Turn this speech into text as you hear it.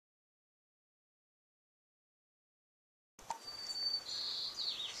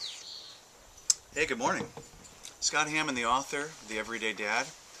Hey, good morning. Scott Hammond, the author of The Everyday Dad,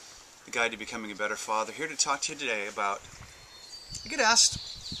 the guide to becoming a better father, here to talk to you today about, I get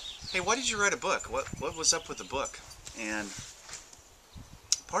asked, hey, why did you write a book? What was up with the book? And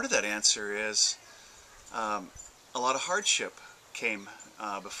part of that answer is a lot of hardship came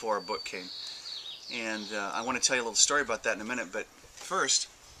before a book came. And I want to tell you a little story about that in a minute, but first,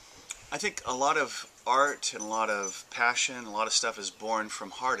 I think a lot of art and a lot of passion, a lot of stuff is born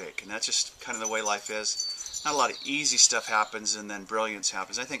from heartache, and that's just kind of the way life is. Not a lot of easy stuff happens and then brilliance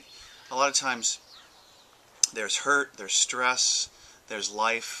happens. I think a lot of times there's hurt, there's stress, there's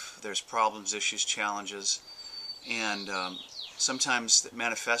life, there's problems, issues, challenges, and sometimes it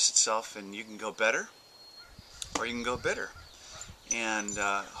manifests itself and you can go better or you can go bitter. And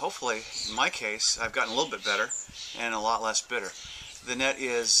hopefully, in my case, I've gotten a little bit better and a lot less bitter. The net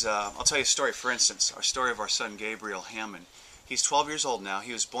is, I'll tell you a story. For instance, our story of our son Gabriel Hammond. He's 12 years old now.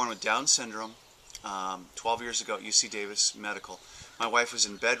 He was born with Down syndrome 12 years ago at UC Davis Medical. My wife was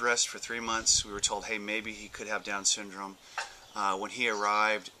in bed rest for 3 months. We were told, hey, maybe he could have Down syndrome. When he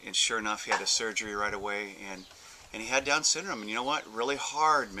arrived, and sure enough, he had a surgery right away, and he had Down syndrome. And you know what? Really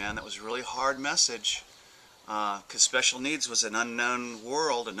hard, man. That was a really hard message, because special needs was an unknown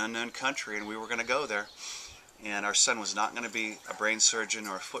world, an unknown country, and we were going to go there. And our son was not going to be a brain surgeon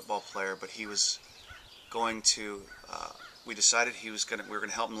or a football player, but he was going to, we decided we were going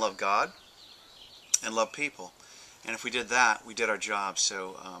to help him love God and love people. And if we did that, we did our job.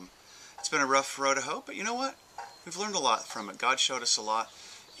 So it's been a rough road to hope, but you know what? We've learned a lot from it. God showed us a lot,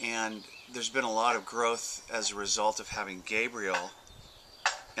 and there's been a lot of growth as a result of having Gabriel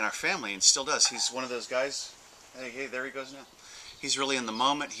in our family, and still does. He's one of those guys, hey, there he goes now. He's really in the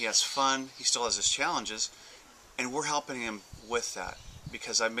moment. He has fun. He still has his challenges. And we're helping him with that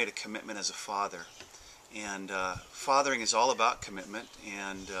because I've made a commitment as a father. And fathering is all about commitment,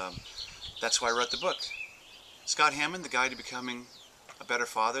 and that's why I wrote the book. Scott Hammond, the guide to becoming a better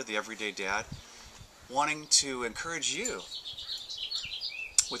father, the everyday dad, wanting to encourage you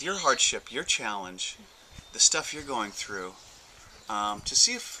with your hardship, your challenge, the stuff you're going through, to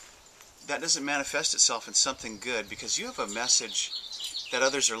see if that doesn't manifest itself in something good, because you have a message that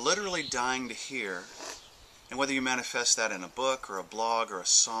others are literally dying to hear. And whether you manifest that in a book or a blog or a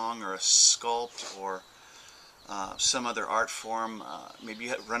song or a sculpt or some other art form, maybe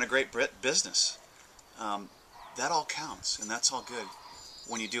you run a great business, that all counts, and that's all good.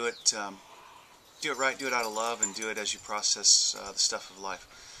 When you do it right, do it out of love, and do it as you process the stuff of life.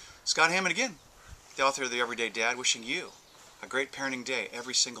 Scott Hammond again, the author of The Everyday Dad, wishing you a great parenting day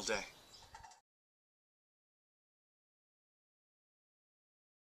every single day.